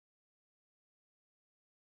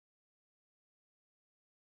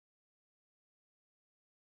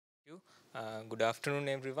you. Good afternoon,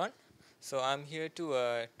 everyone. So I'm here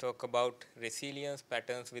to talk about resilience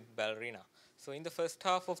patterns with Ballerina. So in the first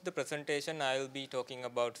half of the presentation, I will be talking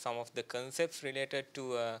about some of the concepts related to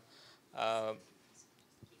uh,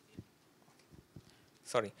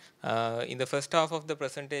 sorry. In the first half of the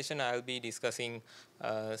presentation, I will be discussing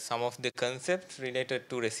some of the concepts related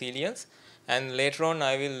to resilience, and later on,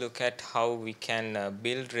 I will look at how we can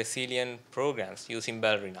build resilient programs using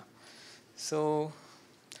Ballerina. So,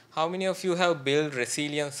 how many of you have built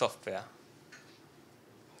resilient software?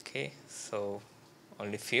 Okay, so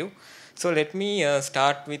only few. So let me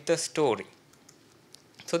start with a story.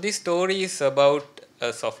 So this story is about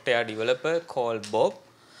a software developer called Bob.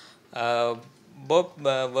 Uh, Bob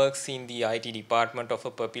works in the IT department of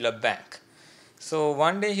a popular bank. So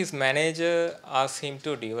one day his manager asked him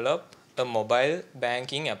to develop a mobile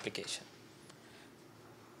banking application.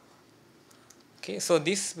 Okay, so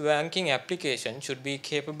this banking application should be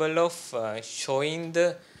capable of showing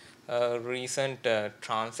the recent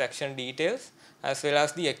transaction details as well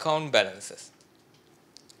as the account balances.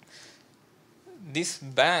 This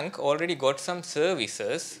bank already got some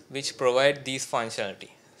services which provide these functionality.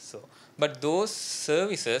 So, but those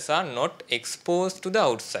services are not exposed to the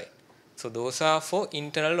outside. So those are for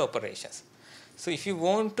internal operations. So if you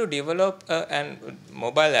want to develop a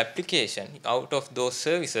mobile application out of those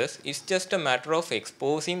services, it's just a matter of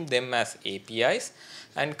exposing them as APIs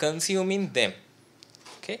and consuming them.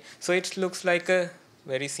 Okay, so it looks like a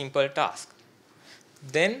very simple task.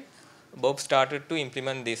 Then Bob started to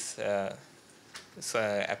implement this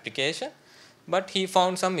application, but he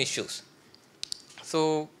found some issues.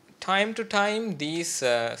 So time to time, these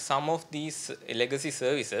some of these legacy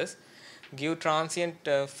services give transient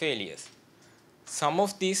failures. Some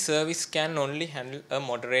of these services can only handle a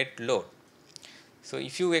moderate load. So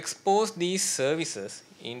if you expose these services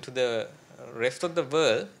into the rest of the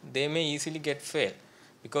world, they may easily get failed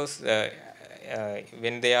because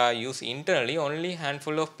when they are used internally, only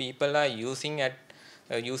handful of people are using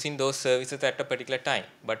those services at a particular time.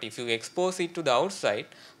 But if you expose it to the outside,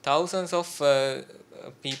 thousands of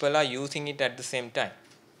people are using it at the same time.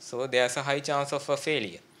 So there's a high chance of a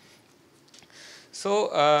failure.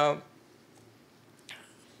 So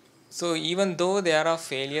so even though there are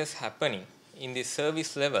failures happening in the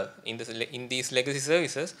service level, in these legacy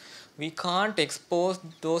services, we can't expose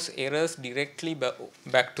those errors directly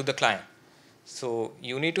back to the client. So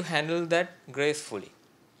you need to handle that gracefully.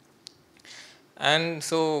 And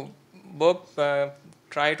so Bob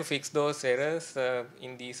tried to fix those errors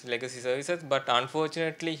in these legacy services, but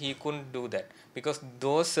unfortunately he couldn't do that because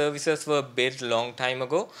those services were built long time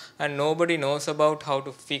ago and nobody knows about how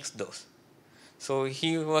to fix those. So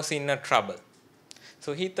he was in a trouble.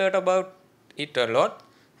 So he thought about it a lot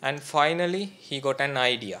and finally he got an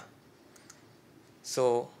idea.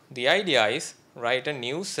 So the idea is write a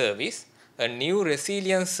new service, a new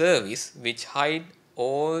resilience service which hide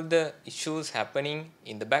all the issues happening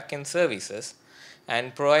in the backend services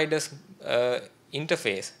and provide us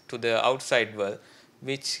interface to the outside world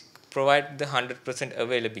which provide the 100%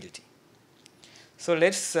 availability. So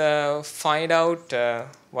let's find out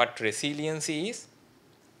what resiliency is.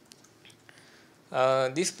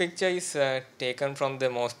 This picture is taken from the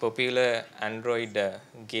most popular Android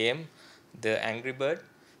game, the Angry Bird.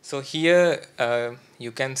 So here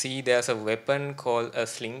you can see there's a weapon called a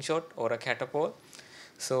slingshot or a catapult.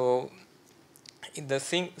 So the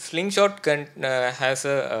slingshot has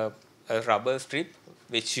a rubber strip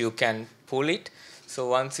which you can pull it. So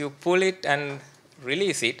once you pull it and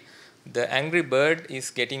release it, the Angry Bird is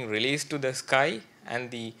getting released to the sky, and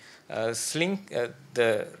the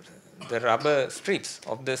the rubber strips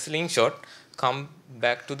of the slingshot come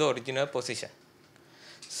back to the original position.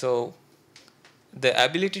 So the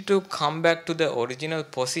ability to come back to the original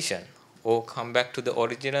position or come back to the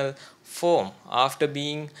original form after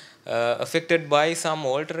being affected by some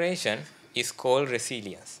alteration is called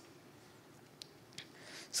resilience.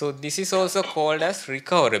 So this is also called as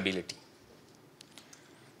recoverability.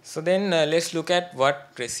 So then let's look at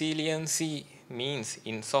what resiliency means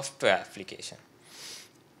in software application.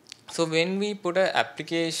 So when we put an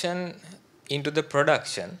application into the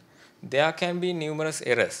production, there can be numerous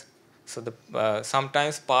errors. So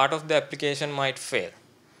sometimes part of the application might fail.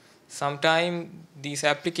 Sometimes these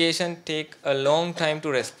applications take a long time to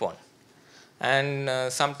respond,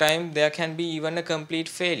 and sometimes there can be even a complete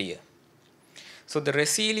failure. So the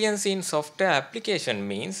resilience in software application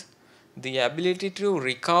means the ability to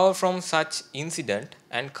recover from such incident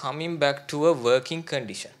and coming back to a working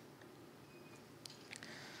condition.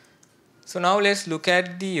 So now let's look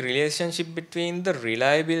at the relationship between the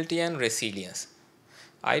reliability and resilience.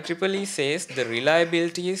 IEEE says the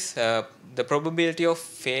reliability is the probability of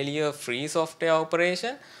failure-free software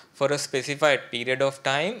operation for a specified period of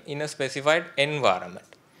time in a specified environment.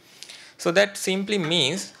 So that simply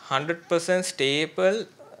means 100% stable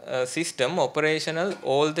system operational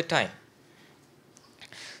all the time.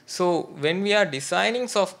 So when we are designing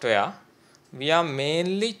software, we are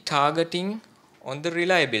mainly targeting on the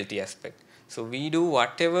reliability aspect. So we do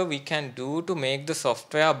whatever we can do to make the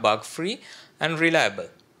software bug free and reliable.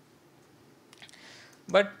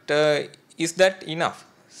 But is that enough?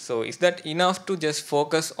 So is that enough to just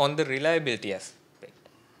focus on the reliability aspect?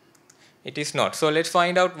 It is not. So let's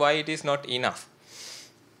find out why it is not enough.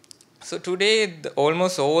 So today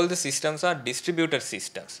almost all the systems are distributed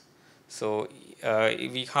systems. So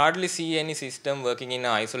we hardly see any system working in an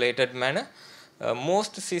isolated manner.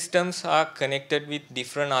 Most systems are connected with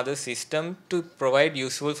different other systems to provide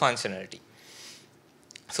useful functionality.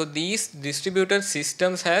 So these distributed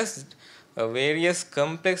systems has various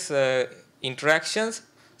complex interactions.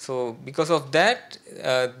 So because of that,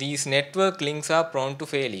 these network links are prone to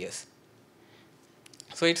failures.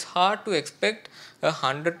 So it's hard to expect a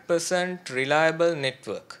 100% reliable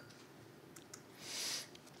network.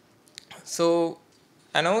 So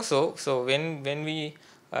and also, so when we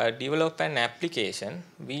develop an application,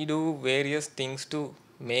 we do various things to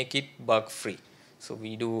make it bug free. So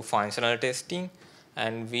we do functional testing,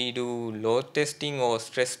 and we do load testing or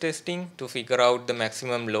stress testing to figure out the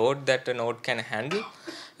maximum load that a node can handle.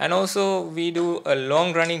 And also we do a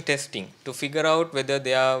long running testing to figure out whether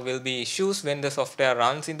there will be issues when the software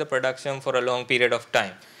runs in the production for a long period of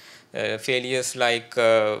time. Failures like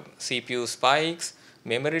CPU spikes,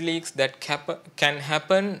 memory leaks that can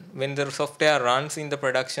happen when the software runs in the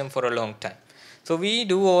production for a long time. So we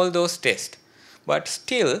do all those tests, but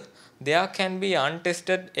still there can be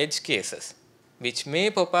untested edge cases which may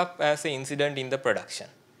pop up as an incident in the production.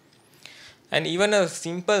 And even a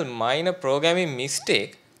simple minor programming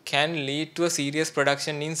mistake can lead to a serious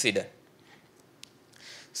production incident.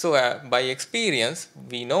 So by experience,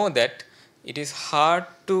 we know that it is hard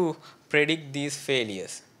to predict these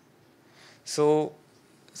failures. So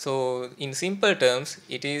in simple terms,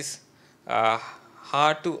 it is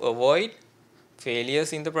hard to avoid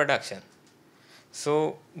failures in the production.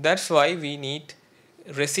 So that's why we need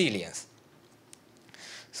resilience.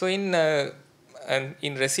 So in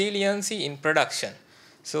resiliency in production,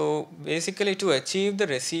 so basically to achieve the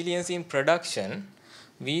resilience in production,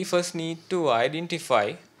 we first need to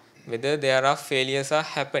identify whether there are failures are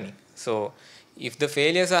happening. So if the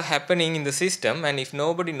failures are happening in the system and if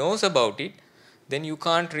nobody knows about it, then you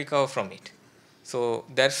can't recover from it. So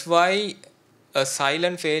that's why a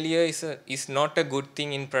silent failure is not a good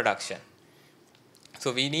thing in production.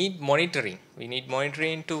 So we need monitoring. We need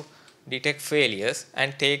monitoring to detect failures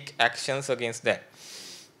and take actions against that.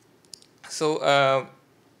 So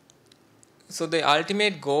so the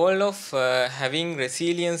ultimate goal of having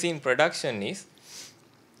resilience in production is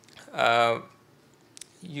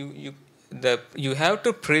you have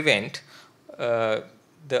to prevent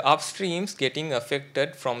the upstreams getting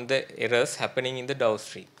affected from the errors happening in the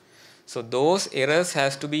downstream. So those errors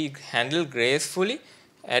has to be handled gracefully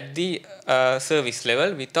at the service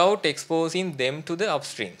level without exposing them to the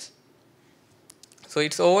upstreams. So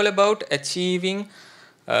it's all about achieving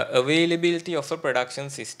availability of a production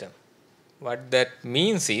system. What that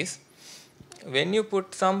means is, when you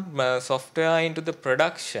put some software into the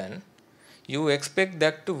production, you expect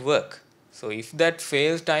that to work. So if that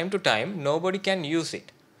fails time to time, nobody can use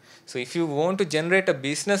it. So if you want to generate a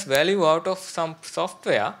business value out of some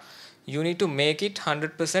software, you need to make it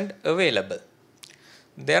 100% available.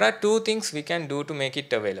 There are two things we can do to make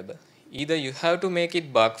it available. Either you have to make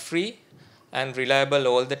it bug free and reliable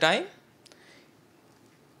all the time,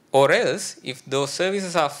 or else if those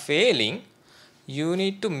services are failing, you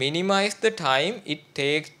need to minimize the time it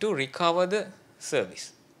takes to recover the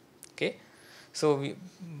service. Okay, so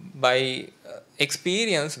by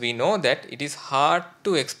experience we know that it is hard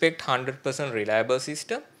to expect 100% reliable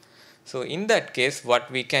system. So in that case,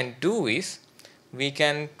 what we can do is we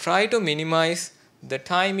can try to minimize the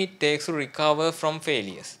time it takes to recover from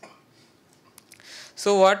failures.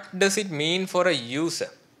 So what does it mean for a user?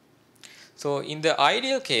 So in the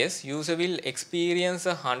ideal case, user will experience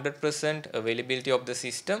 100% availability of the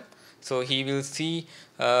system. So he will see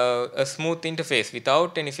a smooth interface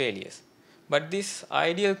without any failures. But this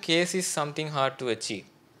ideal case is something hard to achieve.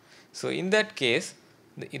 So in that case,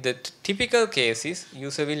 the typical case is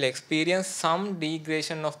user will experience some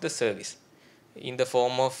degradation of the service in the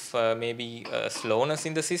form of maybe slowness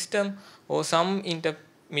in the system or some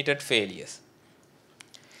intermittent failures.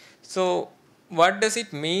 So what does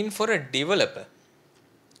it mean for a developer?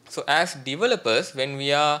 So as developers, when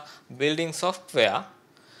we are building software,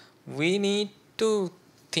 we need to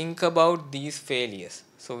think about these failures.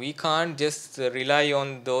 So we can't just rely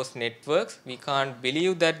on those networks. We can't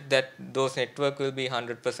believe that those networks will be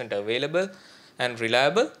 100% available and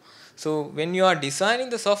reliable. So when you are designing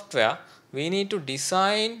the software, we need to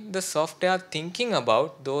design the software thinking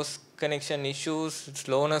about those connection issues,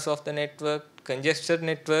 slowness of the network, congested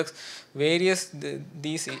networks, various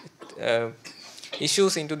these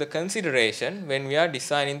issues into the consideration when we are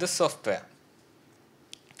designing the software.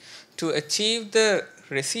 To achieve the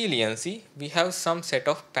resiliency, we have some set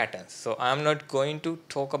of patterns. So I am not going to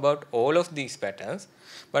talk about all of these patterns,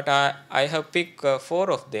 but I have picked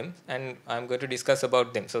 4 of them and I am going to discuss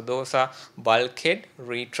about them. So those are bulkhead,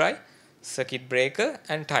 retry, circuit breaker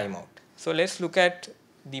and timeout. So let's look at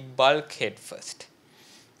the bulkhead first.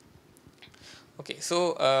 Okay,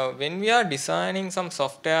 so when we are designing some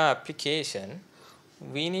software application,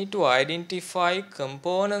 we need to identify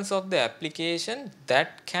components of the application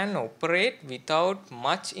that can operate without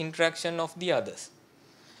much interaction of the others.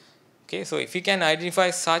 Okay, so if we can identify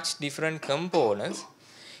such different components,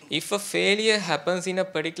 if a failure happens in a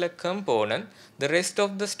particular component, the rest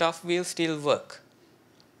of the stuff will still work.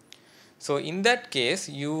 So in that case,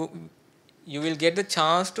 you will get the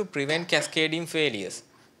chance to prevent cascading failures.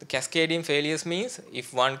 The cascading failures means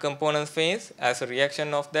if one component fails, as a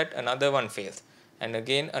reaction of that, another one fails. And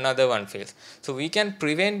again another one fails. So we can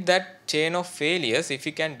prevent that chain of failures if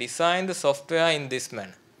we can design the software in this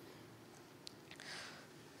manner.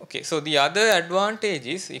 Okay, so the other advantage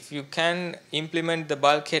is if you can implement the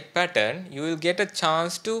bulkhead pattern, you will get a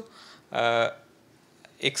chance to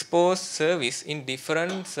expose service in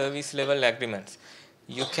different service level agreements.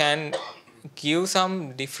 You can give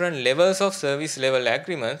some different levels of service level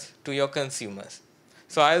agreements to your consumers.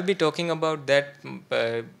 So I will be talking about that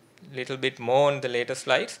little bit more on the later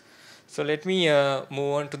slides. So let me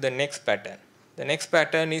move on to the next pattern. The next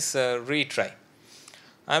pattern is retry.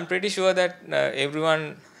 I am pretty sure that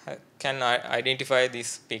everyone can identify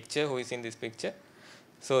this picture, who is in this picture.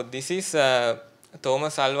 So this is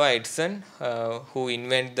Thomas Alva Edison, who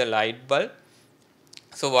invented the light bulb.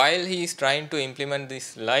 So while he is trying to implement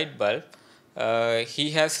this light bulb,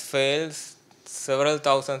 he has failed several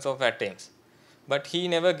thousands of attempts, but he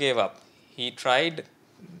never gave up. He tried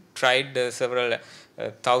several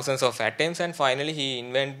thousands of attempts and finally he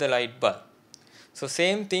invented the light bulb. So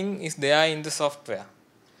same thing is there in the software.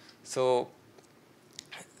 So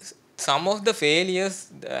some of the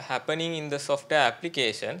failures happening in the software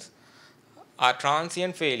applications are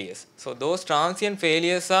transient failures. So those transient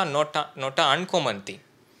failures are not an uncommon thing.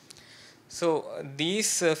 So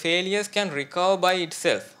these failures can recover by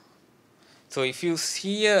itself. So if you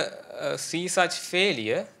see such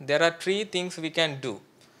failure, there are 3 things we can do.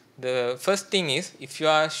 The first thing is, if you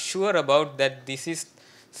are sure about that this is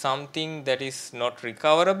something that is not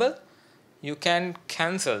recoverable, you can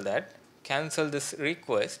cancel this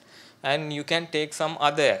request, and you can take some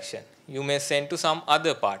other action. You may send to some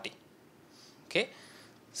other party. Okay.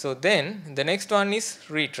 So then the next one is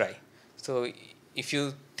retry. So if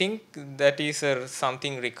you think that is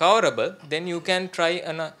something recoverable, then you can try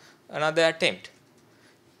another attempt.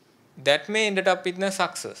 That may end up with a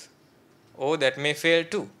success, or that may fail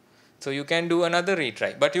too. So you can do another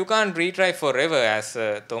retry, but you can't retry forever as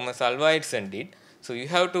Thomas Alva Edison did. So you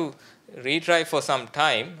have to retry for some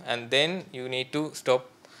time, and then you need to stop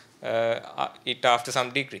it after some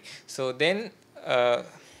degree. So then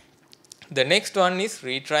the next one is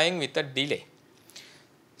retrying with a delay.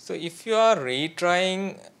 So if you are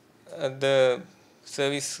retrying the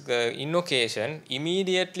service invocation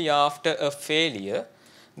immediately after a failure,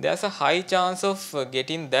 there's a high chance of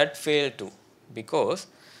getting that fail too, because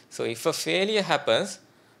so if a failure happens,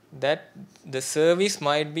 that the service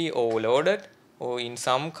might be overloaded or in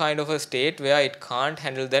some kind of a state where it can't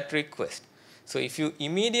handle that request. So if you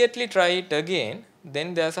immediately try it again,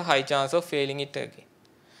 then there's a high chance of failing it again.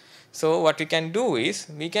 So what we can do is,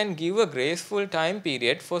 we can give a graceful time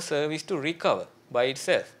period for service to recover by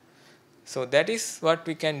itself. So that is what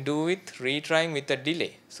we can do with retrying with a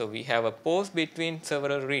delay. So we have a pause between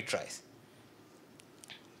several retries.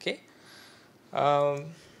 Okay.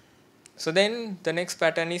 So then the next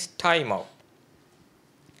pattern is timeout.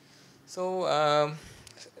 So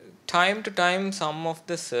time to time, some of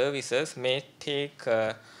the services may take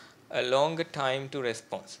a longer time to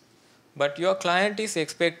respond, but your client is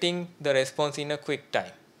expecting the response in a quick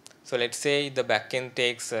time. So let's say the backend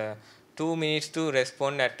takes 2 minutes to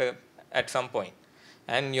respond at some point,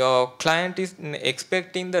 and your client is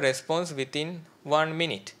expecting the response within 1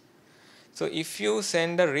 minute. So if you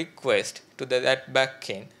send a request to that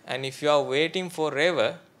backend, and if you are waiting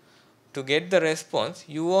forever, to get the response,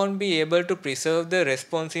 you won't be able to preserve the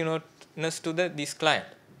responsiveness to this client.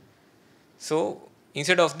 So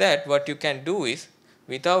instead of that, what you can do is,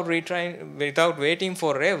 without waiting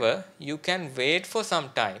forever, you can wait for some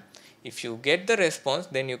time. If you get the response,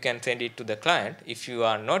 then you can send it to the client. If you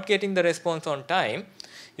are not getting the response on time,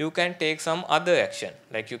 you can take some other action,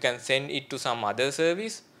 like you can send it to some other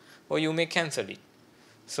service, or you may cancel it.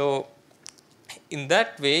 So in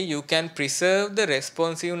that way, you can preserve the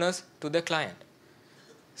responsiveness to the client.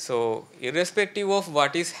 So irrespective of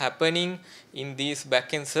what is happening in these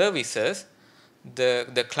backend services,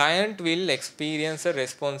 the client will experience a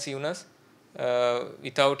responsiveness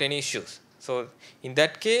without any issues. So in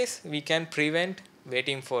that case, we can prevent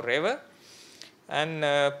waiting forever and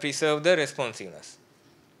preserve the responsiveness.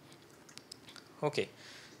 Okay,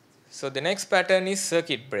 so the next pattern is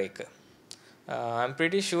circuit breaker. I'm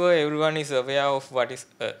pretty sure everyone is aware of what is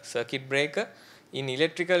a circuit breaker. In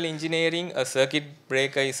electrical engineering, a circuit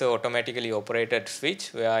breaker is an automatically operated switch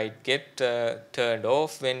where it gets turned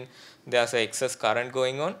off when there's an excess current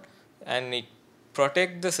going on, and it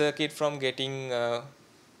protects the circuit from getting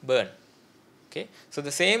burned. Okay, so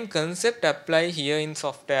the same concept apply here in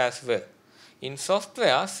software as well. In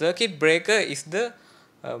software, circuit breaker is the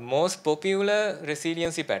most popular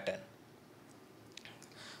resiliency pattern.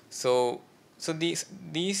 So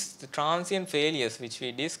these transient failures which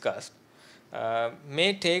we discussed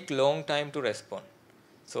may take long time to respond.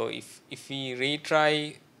 So if we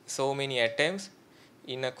retry so many attempts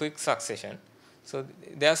in a quick succession, so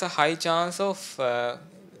there's a high chance of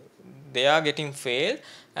they are getting failed,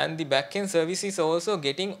 and the backend service is also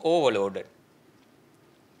getting overloaded.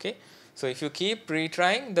 Okay, so if you keep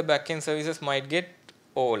retrying, the backend services might get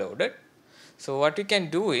overloaded. So what we can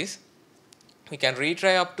do is, we can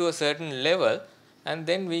retry up to a certain level, and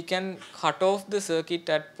then we can cut off the circuit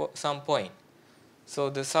at some point. So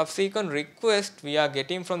the subsequent request we are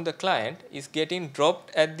getting from the client is getting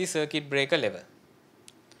dropped at the circuit breaker level.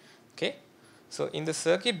 Okay, so in the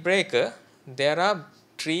circuit breaker, there are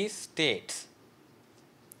 3 states.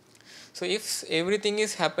 So if everything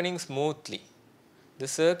is happening smoothly, the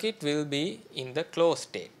circuit will be in the closed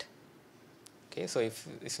state. Okay, so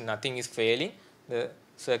if nothing is failing, the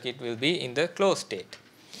circuit will be in the closed state.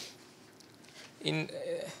 In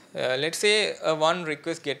let's say one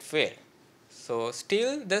request get failed, so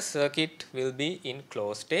still the circuit will be in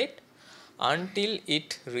closed state until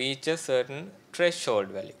it reaches certain threshold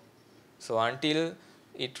value. So until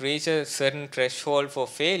it reaches a certain threshold for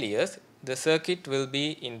failures, the circuit will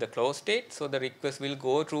be in the closed state, so the request will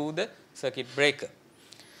go through the circuit breaker.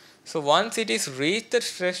 So once it is reached the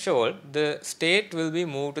threshold, the state will be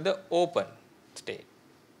moved to the open state.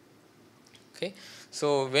 Okay,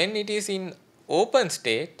 so when it is in open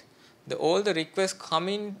state, all the requests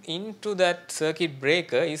coming into that circuit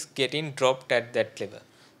breaker is getting dropped at that level.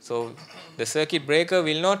 So the circuit breaker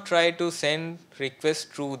will not try to send requests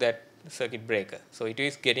through that circuit breaker, so it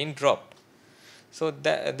is getting dropped. So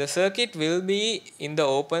the circuit will be in the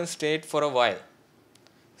open state for a while.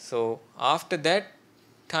 So after that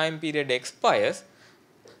time period expires,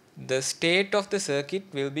 the state of the circuit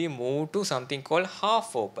will be moved to something called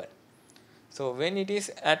half open. So when it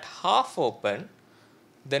is at half open,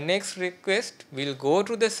 the next request will go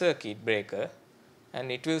to the circuit breaker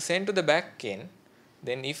and it will send to the back end.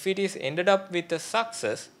 Then if it is ended up with a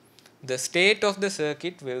success, the state of the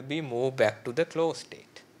circuit will be moved back to the closed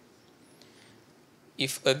state.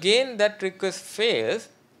 If again that request fails,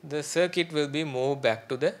 the circuit will be moved back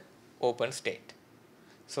to the open state.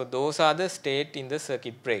 So those are the state in the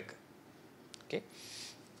circuit breaker. Okay.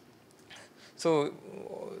 So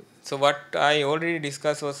what I already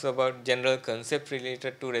discussed was about general concept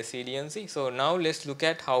related to resiliency. So now let's look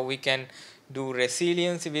at how we can do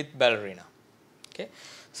resiliency with Ballerina. Okay.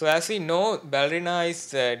 So as we know, Ballerina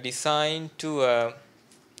is designed to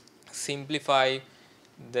simplify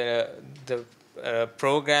the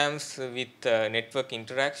programs with network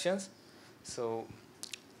interactions. So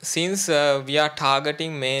since we are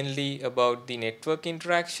targeting mainly about the network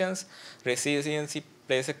interactions, resiliency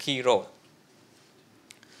plays a key role.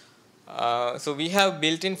 So we have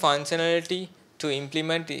built-in functionality to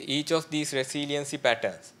implement each of these resiliency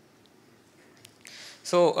patterns.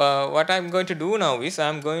 So what I'm going to do now is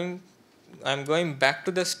I'm going back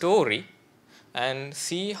to the story and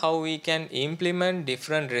see how we can implement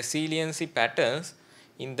different resiliency patterns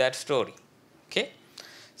in that story. Okay.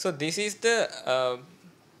 So this is the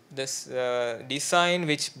design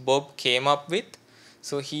which Bob came up with.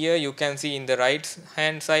 So here you can see in the right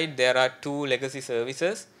hand side there are 2 legacy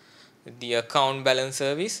services, the account balance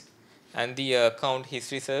service and the account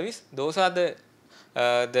history service. Those are the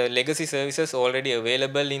the legacy services already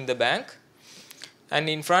available in the bank, and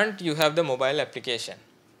in front you have the mobile application.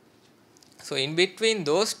 So in between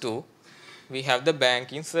those two we have the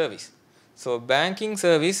banking service. So banking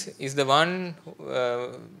service is the one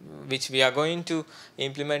which we are going to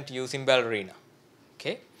implement using Ballerina.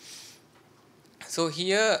 Okay. So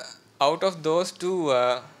here, out of those two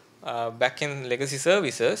backend legacy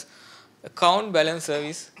services, account balance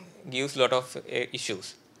service gives lot of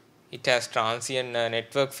issues. It has transient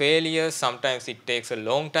network failures. Sometimes it takes a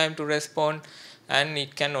long time to respond, and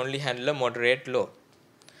it can only handle a moderate load.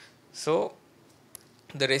 So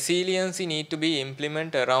the resiliency need to be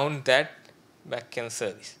implemented around that backend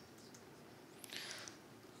service.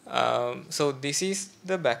 So this is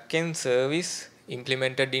the backend service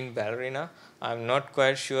implemented in Ballerina. I'm not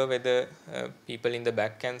quite sure whether people in the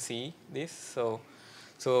back can see this.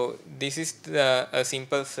 So this is a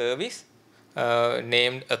simple service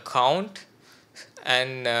named account,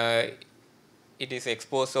 and it is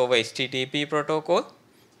exposed over HTTP protocol.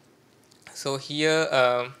 So here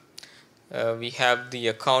we have the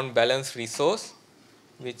account balance resource,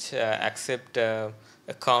 which accept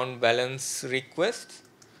account balance requests,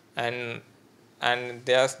 and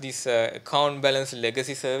there's this account balance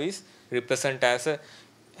legacy service represent as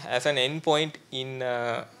an endpoint in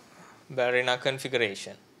Ballerina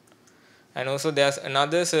configuration. And also there's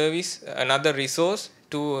another service, another resource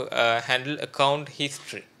to handle account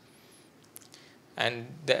history, and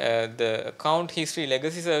the account history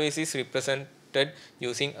legacy service is represented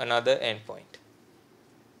using another endpoint.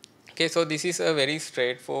 Okay, so this is a very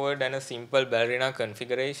straightforward and a simple Ballerina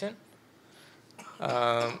configuration.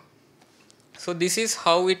 So this is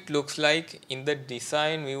how it looks like in the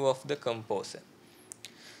design view of the composer.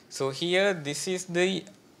 So here this is the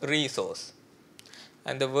resource,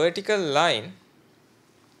 and the vertical line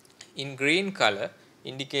in green color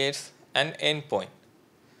indicates an endpoint.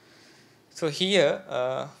 So here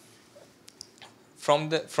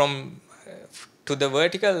to the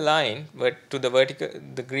vertical line,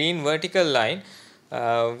 the green vertical line,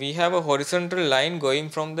 we have a horizontal line going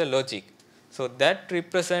from the logic. So that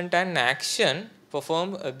represent an action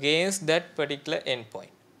performed against that particular endpoint.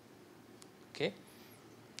 Okay.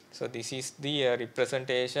 So this is the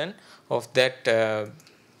representation of that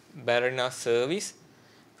Ballerina service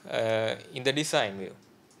in the design view.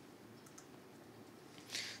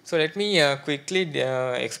 So let me quickly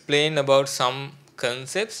explain about some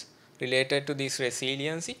concepts related to this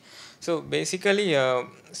resiliency. So basically,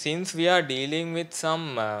 since we are dealing with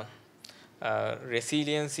some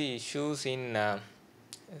resiliency issues in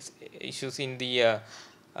the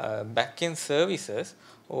backend services,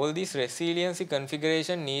 all these resiliency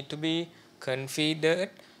configuration need to be configured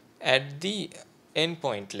at the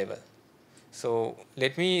endpoint level. So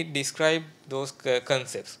let me describe those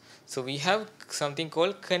concepts. So we have something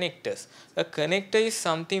called connectors. A connector is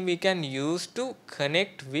something we can use to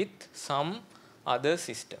connect with some other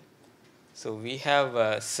system. So we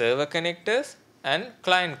have server connectors and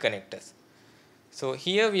client connectors. So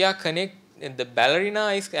here we are the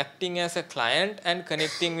Ballerina is acting as a client and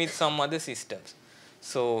connecting with some other systems.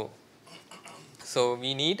 So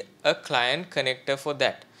we need a client connector for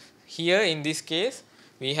that. Here in this case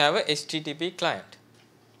we have a HTTP client.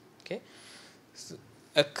 Okay. So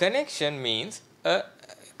a connection means an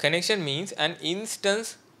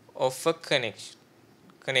instance of a connector.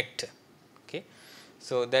 Okay.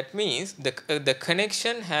 So that means the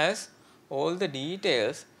connection has all the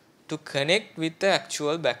details to connect with the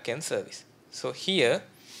actual backend service. So here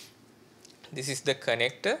this is the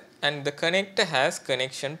connector, and the connector has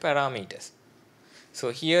connection parameters.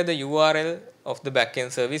 So here the URL of the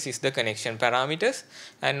backend service is the connection parameters,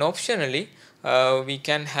 and optionally we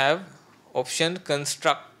can have option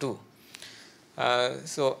construct too.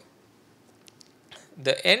 So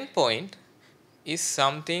the endpoint is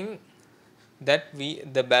something that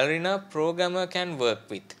the Ballerina programmer can work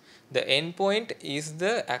with. The endpoint is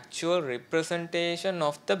the actual representation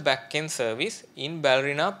of the backend service in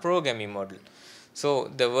Ballerina programming model. So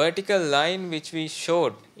the vertical line which we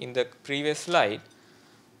showed in the previous slide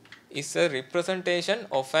is a representation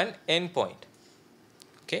of an endpoint.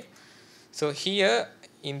 Okay. So here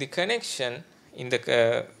in the connection, you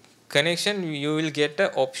will get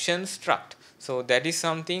an option struct. So that is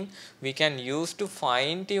something we can use to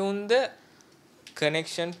fine tune the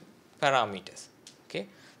connection parameters. Okay.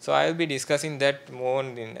 So I will be discussing that more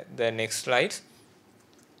in the next slides.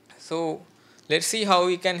 So let's see how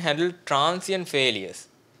we can handle transient failures.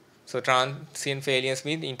 So transient failures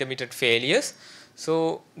mean intermittent failures.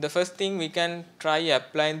 So the first thing we can try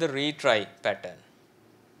applying the retry pattern.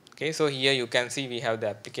 Okay, so here you can see we have the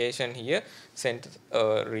application here, sent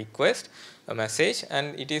a request, a message,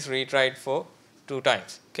 and it is retried for 2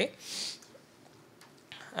 times. Okay,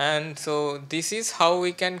 and so this is how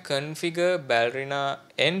we can configure Ballerina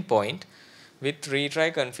endpoint with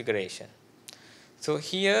retry configuration. So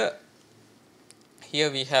here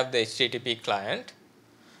we have the HTTP client,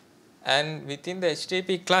 and within the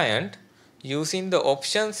HTTP client, using the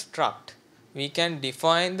options struct, we can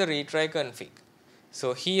define the retry config.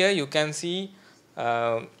 So here you can see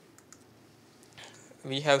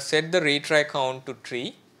we have set the retry count to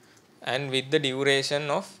 3 and with the duration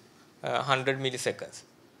of 100 milliseconds.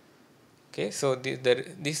 Okay, so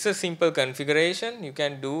this is a simple configuration you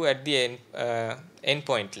can do at the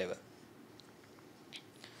endpoint level.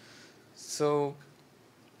 So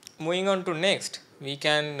moving on to next, we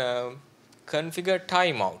can configure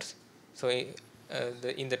timeouts. So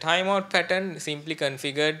in the timeout pattern, simply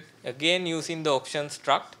configured again using the option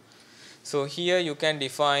struct. So here you can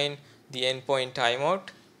define the endpoint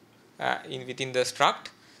timeout within the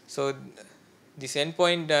struct. So this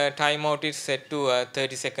endpoint timeout is set to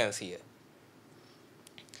 30 seconds here.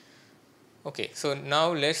 Okay, so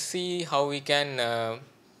now let's see how we can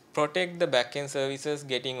protect the backend services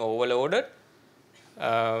getting overloaded.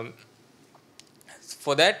 For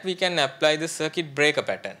that, we can apply the circuit breaker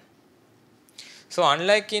pattern. So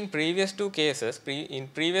unlike in previous two cases, we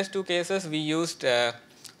used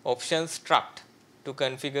option struct to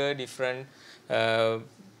configure different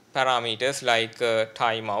parameters like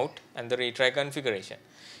timeout and the retry configuration.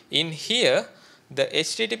 In here, the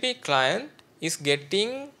HTTP client is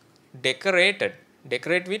getting decorated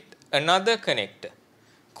with another connector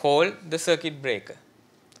called the circuit breaker.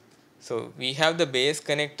 So we have the base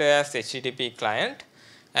connector as HTTP client,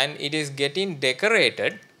 and it is getting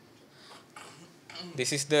decorated.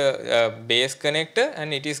 This is the base connector,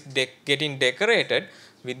 and it is getting decorated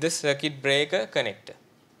with the circuit breaker connector.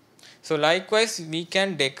 So likewise, we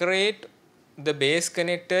can decorate the base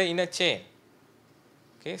connector in a chain.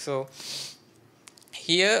 Okay, so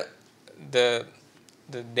here the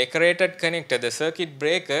decorated connector, the circuit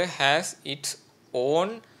breaker, has its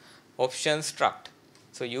own option struct.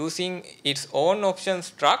 So using its own option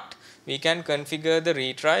struct, we can configure the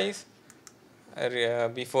retries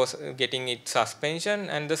before getting its suspension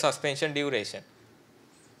and the suspension duration.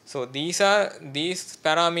 So these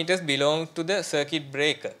parameters belong to the circuit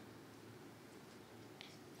breaker.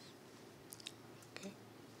 Okay.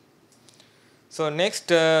 So next,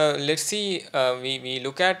 let's see. We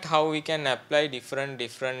look at how we can apply different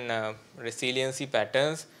resiliency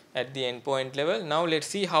patterns at the endpoint level. Now let's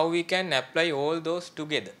see how we can apply all those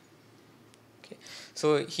together. Okay.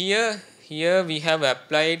 So here we have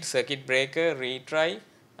applied circuit breaker, retry,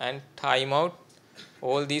 and timeout,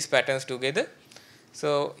 all these patterns together.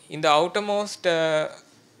 So in the outermost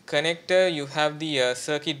connector, you have the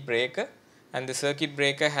circuit breaker, and the circuit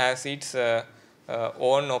breaker has its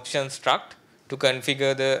own option struct to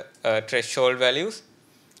configure the threshold values.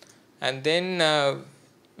 And then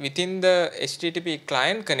within the HTTP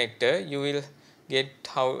client connector, you will get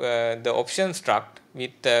how the option struct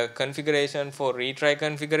with configuration for retry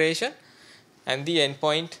configuration and the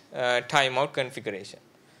endpoint timeout configuration.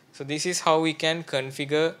 So this is how we can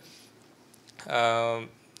configure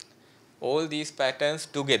all these patterns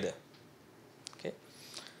together. Okay,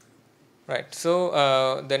 right. So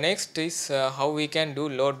the next is how we can do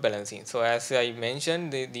load balancing. So as I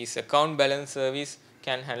mentioned, this account balance service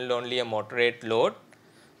can handle only a moderate load,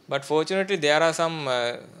 but fortunately there are some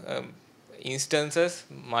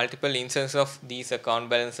multiple instances of these account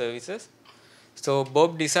balance services. So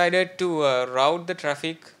Bob decided to route the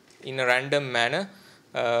traffic in a random manner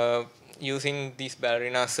using this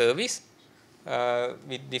Ballerina service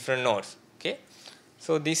with different nodes. Okay,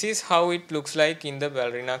 so this is how it looks like in the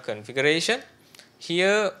Ballerina configuration.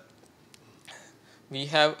 Here we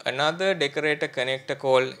have another decorator connector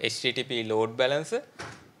called HTTP load balancer.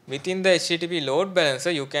 Within the HTTP load balancer,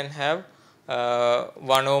 you can have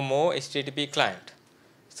one or more HTTP client.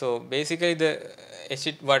 So basically,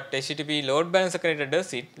 what HTTP load balancer connector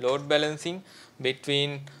does, it load balancing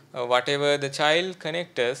between whatever the child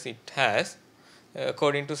connectors it has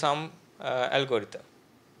according to some algorithm.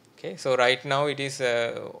 Okay, so right now it is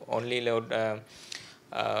only round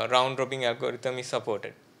robin algorithm is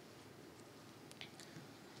supported.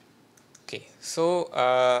 Okay, so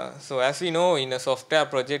as we know, in a software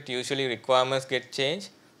project, usually requirements get changed.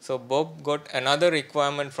 So Bob got another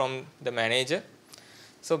requirement from the manager.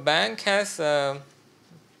 So bank has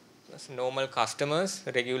normal customers,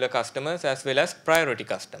 regular customers, as well as priority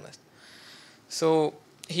customers. So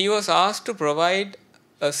he was asked to provide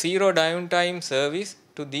a zero downtime service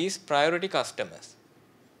to these priority customers.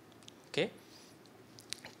 Okay.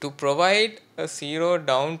 To provide a zero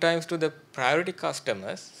downtimes to the priority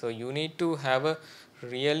customers, so you need to have a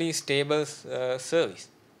really stable service.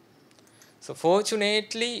 So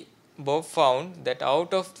fortunately, Bob found that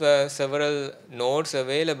out of the several nodes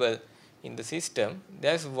available in the system,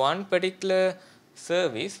 there's one particular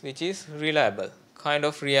service which is reliable, kind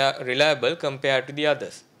of reliable compared to the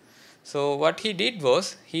others. So what he did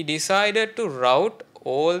was he decided to route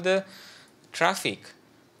all the traffic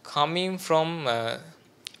coming from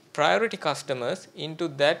priority customers into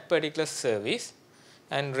that particular service,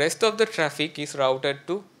 and rest of the traffic is routed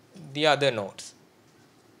to the other nodes.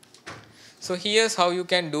 So here's how you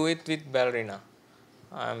can do it with Ballerina.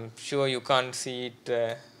 I'm sure you can't see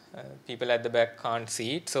it, people at the back can't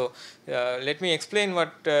see it. So let me explain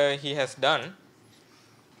what he has done.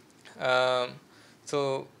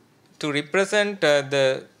 So to represent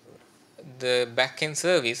the backend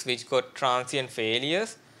service which got transient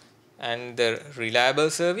failures and the reliable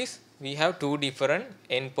service, we have two different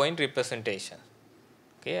endpoint representations,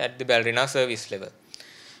 okay, at the Ballerina service level.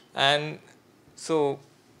 And so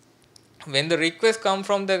when the request comes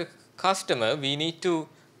from the customer, we need to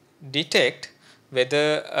detect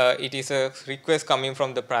whether it is a request coming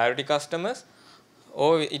from the priority customers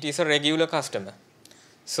or it is a regular customer.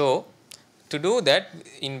 So to do that,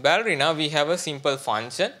 in Ballerina we have a simple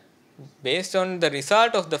function. Based on the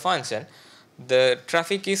result of the function, the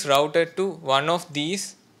traffic is routed to one of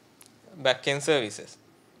these backend services.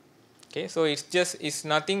 Okay, so it's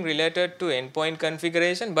nothing related to endpoint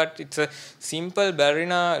configuration, but it's a simple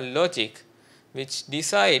Ballerina logic which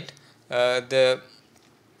decide the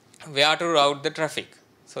where to route the traffic.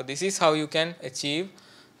 So this is how you can achieve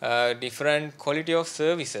different quality of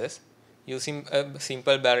services using a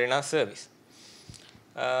simple Ballerina service.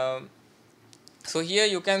 So here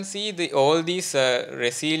you can see all these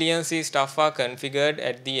resiliency stuff are configured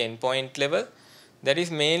at the endpoint level. That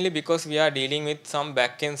is mainly because we are dealing with some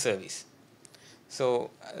backend service.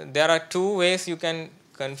 So there are two ways you can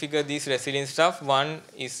configure this resilience stuff. One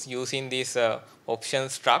is using these option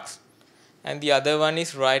structs, and the other one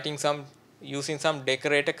is using some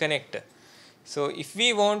decorator connector. So if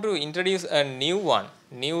we want to introduce a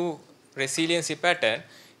new resiliency pattern,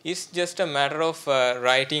 it's just a matter of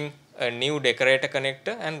writing a new decorator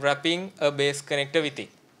connector and wrapping a base connector with it.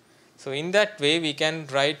 So in that way we can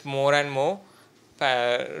write more and more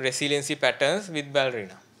resiliency patterns with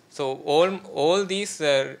Ballerina. So all these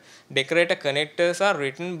decorator connectors are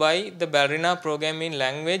written by the Ballerina programming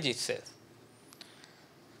language itself.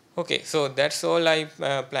 Okay, so that's all I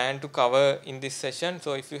plan to cover in this session.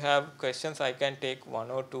 So if you have questions, I can take one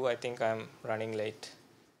or two. I think I'm running late.